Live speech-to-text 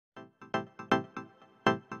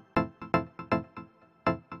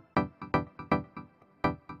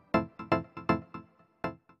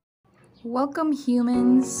Welcome,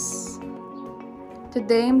 humans!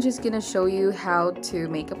 Today I'm just gonna show you how to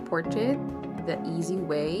make a portrait the easy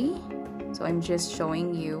way. So I'm just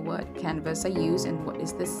showing you what canvas I use and what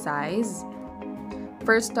is the size.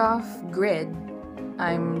 First off, grid.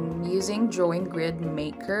 I'm using Drawing Grid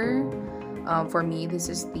Maker. For me, this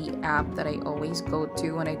is the app that I always go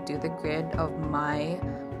to when I do the grid of my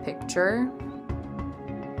picture.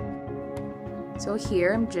 So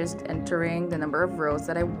here I'm just entering the number of rows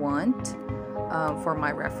that I want for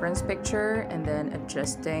my reference picture and then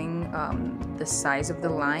adjusting the size of the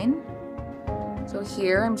line. So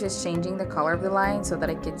here I'm just changing the color of the line so that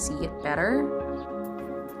I can see it better.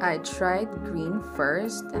 I tried green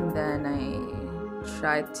first and then I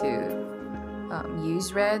tried to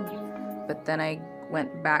use red, but then I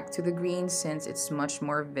went back to the green since it's much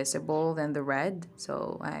more visible than the red,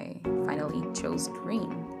 so I finally chose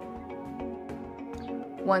green.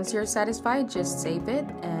 Once you're satisfied, just save it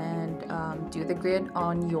and do the grid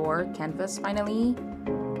on your canvas finally.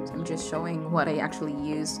 So I'm just showing what I actually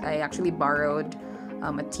used. I actually borrowed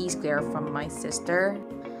a T-square from my sister.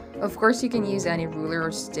 Of course, you can use any ruler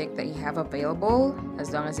or stick that you have available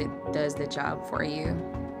as long as it does the job for you.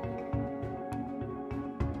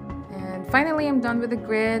 And finally, I'm done with the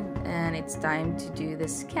grid and it's time to do the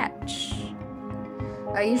sketch.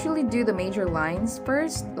 I usually do the major lines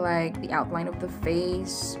first, like the outline of the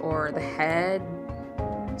face or the head.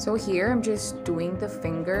 So here I'm just doing the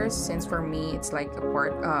fingers since for me it's like a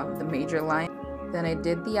part of the major line. Then I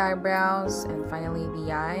did the eyebrows and finally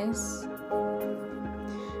the eyes.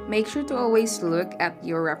 Make sure to always look at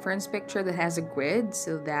your reference picture that has a grid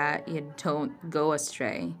so that you don't go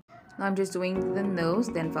astray. Now I'm just doing the nose,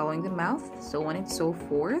 then following the mouth, so on and so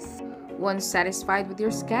forth. Once satisfied with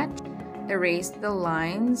your sketch, erase the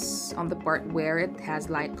lines on the part where it has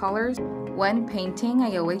light colors. When painting,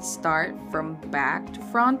 I always start from back to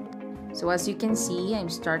front. So as you can see, I'm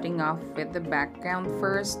starting off with the background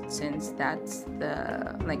first since that's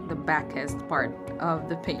the backest part of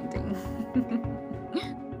the painting.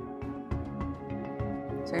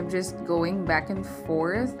 So I'm just going back and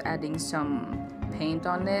forth, adding some paint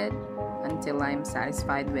on it until I'm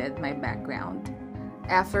satisfied with my background.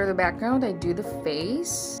 After the background, I do the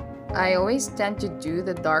face. I always tend to do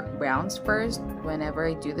the dark browns first whenever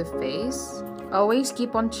I do the face. Always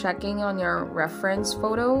keep on checking on your reference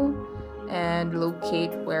photo and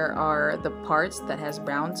locate where are the parts that has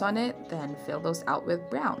browns on it, then fill those out with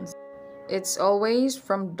browns. It's always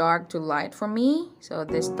from dark to light for me, so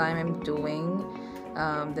this time I'm doing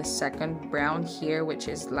the second brown here, which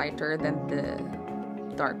is lighter than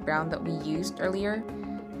the dark brown that we used earlier.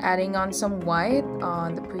 Adding on some white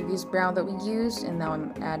on the previous brown that we used, and now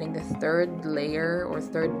I'm adding the third layer or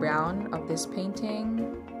third brown of this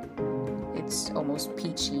painting. It's almost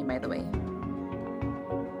peachy, by the way.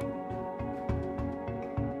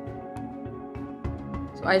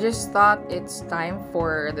 So I just thought it's time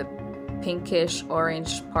for the pinkish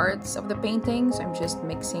orange parts of the painting, so I'm just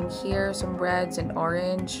mixing here some reds and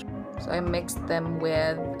orange. So I mixed them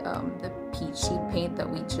with the peachy paint that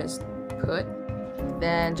we just put.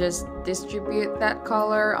 Then just distribute that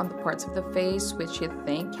color on the parts of the face which you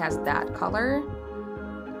think has that color.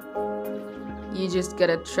 You just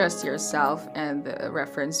gotta trust yourself and the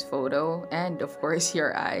reference photo and of course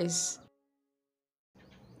your eyes.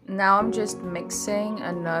 Now I'm just mixing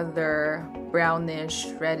another brownish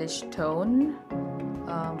reddish tone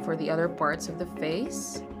for the other parts of the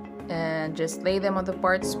face and just lay them on the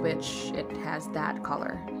parts which it has that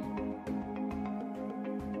color.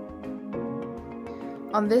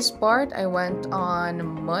 On this part, I went on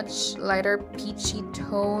much lighter peachy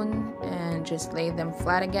tone and just laid them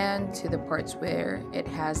flat again to the parts where it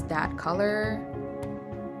has that color.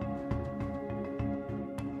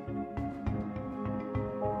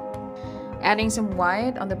 Adding some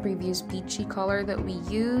white on the previous peachy color that we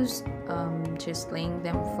used, just laying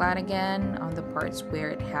them flat again on the parts where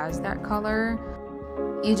it has that color.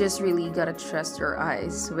 You just really gotta trust your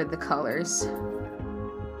eyes with the colors.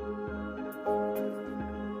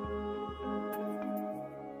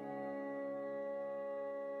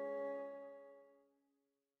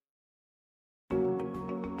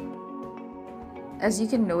 As you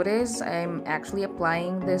can notice, I'm actually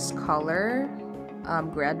applying this color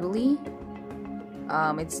gradually.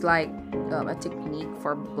 It's like a technique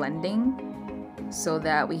for blending so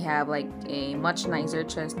that we have like a much nicer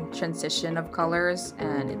transition of colors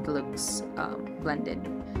and it looks blended.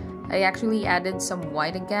 I actually added some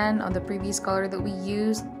white again on the previous color that we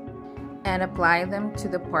used and apply them to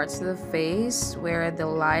the parts of the face where the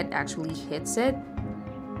light actually hits it.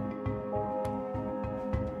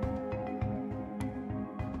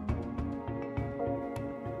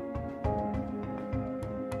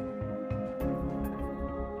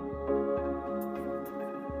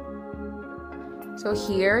 So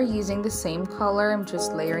here, using the same color, I'm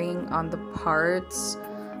just layering on the parts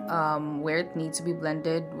where it needs to be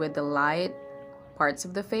blended with the light parts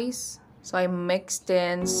of the face. So I mixed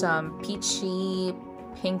in some peachy,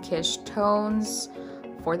 pinkish tones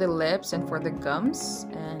for the lips and for the gums,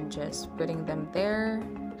 and just putting them there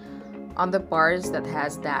on the parts that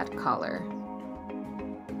has that color.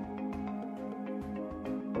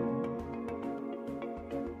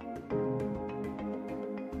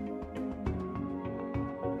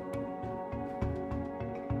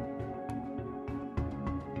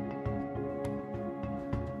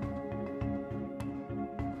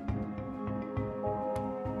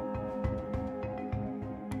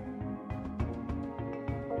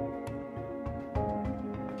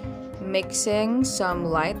 Mixing some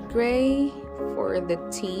light gray for the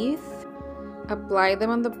teeth. Apply them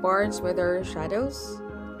on the parts where there are shadows.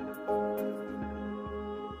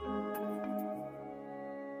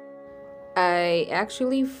 I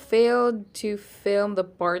actually failed to film the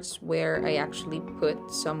parts where I actually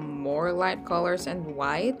put some more light colors and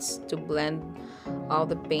whites to blend all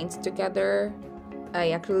the paints together.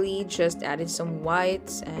 I actually just added some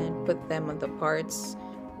whites and put them on the parts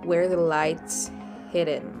where the lights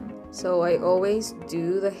hidden. So I always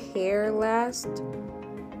do the hair last,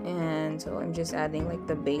 and so I'm just adding like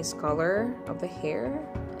the base color of the hair,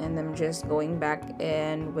 and I'm just going back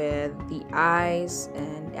in with the eyes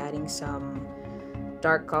and adding some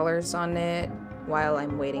dark colors on it while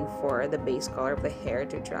I'm waiting for the base color of the hair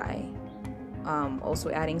to dry. Also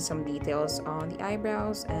adding some details on the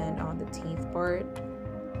eyebrows and on the teeth part,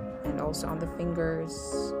 and also on the fingers.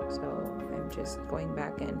 So I'm just going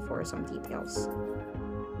back in for some details.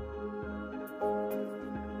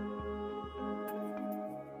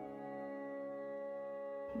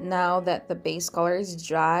 Now that the base color is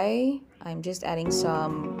dry, I'm just adding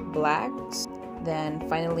some blacks, then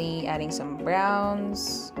finally adding some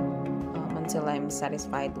browns until I'm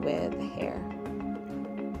satisfied with the hair.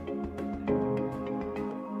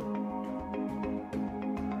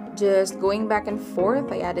 Just going back and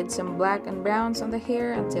forth, I added some black and browns on the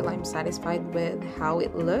hair until I'm satisfied with how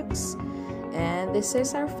it looks. And this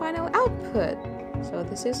is our final output. So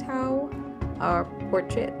this is how our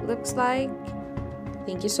portrait looks like.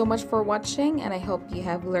 Thank you so much for watching, and I hope you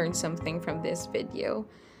have learned something from this video.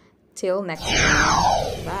 Till next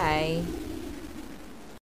time, bye!